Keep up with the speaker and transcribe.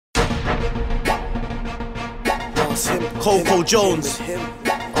Coco Jones.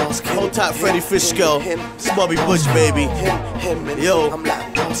 Hold tight, Freddie Freestyle. It's Bobby Bush, baby. Yo,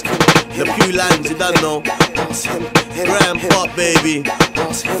 the Pew Lands, you don't know. Grand Pop, baby.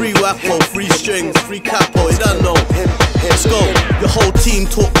 Free Wacko, free strings, free Capo, you don't know. Let's go. Your whole team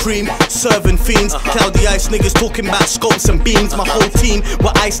talk cream, serving fiends. Cloudy ice niggas talking about scopes and beams. My whole team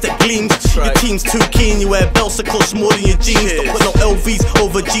with ice that gleams. Your team's too keen, you wear belts that cost more than your jeans. Don't put no LVs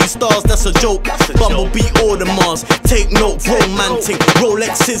over G-stars, that's a joke. Bumblebee or the Mars, take note, romantic.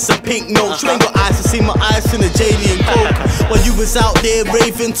 Rolexes and pink notes. You ain't got eyes to see my eyes in the JD and Coke. While you was out there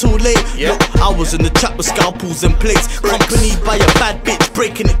raving too late. Look, I was in the trap with scalpels and plates, accompanied by a bad bitch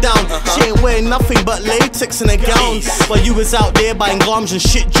breaking it down. She ain't wearing nothing but latex in a gown. While you was out there buying garms and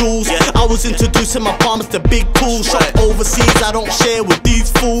shit jewels, I was introducing my palms to big tools. Shop overseas, I don't share with these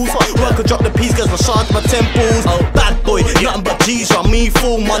fools. Work or drop the peas, guys massage my temples. Bad boy, nothing but G's on me,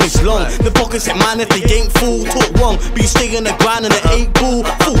 full money's long. The pockets ain't mine if they ain't full. Talk wrong, be staying the grind and it ain't bull.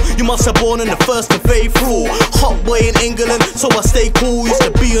 Fool, you must have born in the first and faithful. Hot boy in England, so I stay cool. Used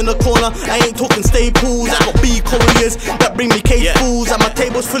to be in the corner, I ain't talking staples. I got B couriers that bring me cake fools. And my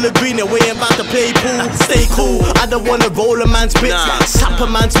table's full of green and we ain't about to play pool. Stay cool, I don't wanna roll a man's bits, slap a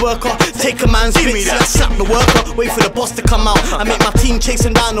man's worker, take a man's bits. Slap the worker, wait for the boss to come out. I make my team chase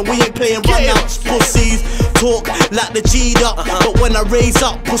him down and we ain't playing run-outs. Pussies talk like the G'd up, but when I raise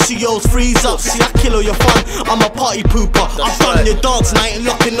up, pussy yo's freeze up. See, I kill all your fun, I'm a party pooper. I've done your dance and I ain't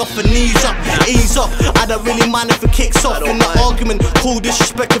locking off the knees up. Ease up, I don't really mind if it kicks off. In the argument, cool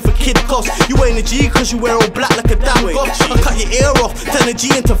disrespect if a kid coughs. You ain't a G cause you wear all black like a damn goth. I cut your ear off, turn a G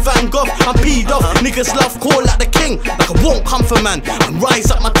into Van Gogh. I'm peed off, niggas love call like the king. Like I won't come for man, and rise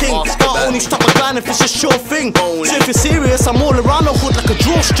up my ting. I only stop my grind if it's a sure thing. So if you're serious, I'm all around the hood like a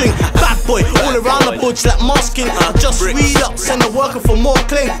drawstring. Bad boy, all around the bush like masking. I just read up, send a worker for more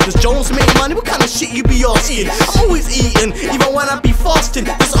claim. Does Jones make money? What kind of shit you be asking? I'm always eating, even when I be fasting.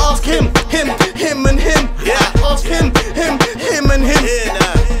 Just ask him and him. Yeah, ask him and him. Yeah,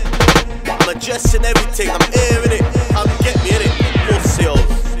 nah. I'm adjusting everything, I'm airing it. How you get me in it?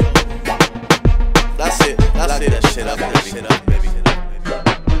 That's it, that's it. That shit up.